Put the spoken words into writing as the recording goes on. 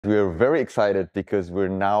We're very excited because we're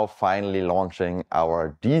now finally launching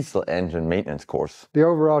our diesel engine maintenance course. The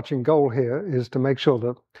overarching goal here is to make sure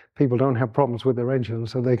that people don't have problems with their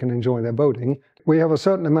engines so they can enjoy their boating. We have a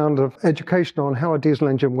certain amount of education on how a diesel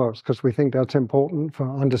engine works because we think that's important for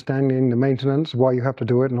understanding the maintenance, why you have to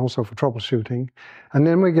do it, and also for troubleshooting. And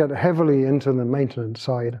then we get heavily into the maintenance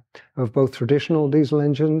side of both traditional diesel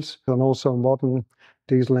engines and also modern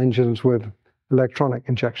diesel engines with electronic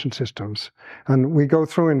injection systems. And we go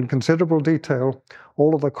through in considerable detail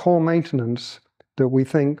all of the core maintenance that we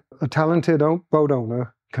think a talented boat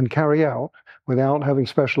owner can carry out without having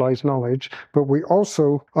specialized knowledge. But we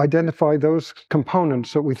also identify those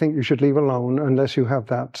components that we think you should leave alone unless you have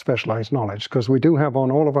that specialized knowledge. Because we do have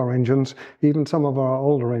on all of our engines, even some of our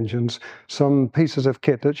older engines, some pieces of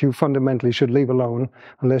kit that you fundamentally should leave alone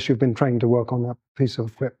unless you've been trained to work on that piece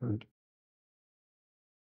of equipment.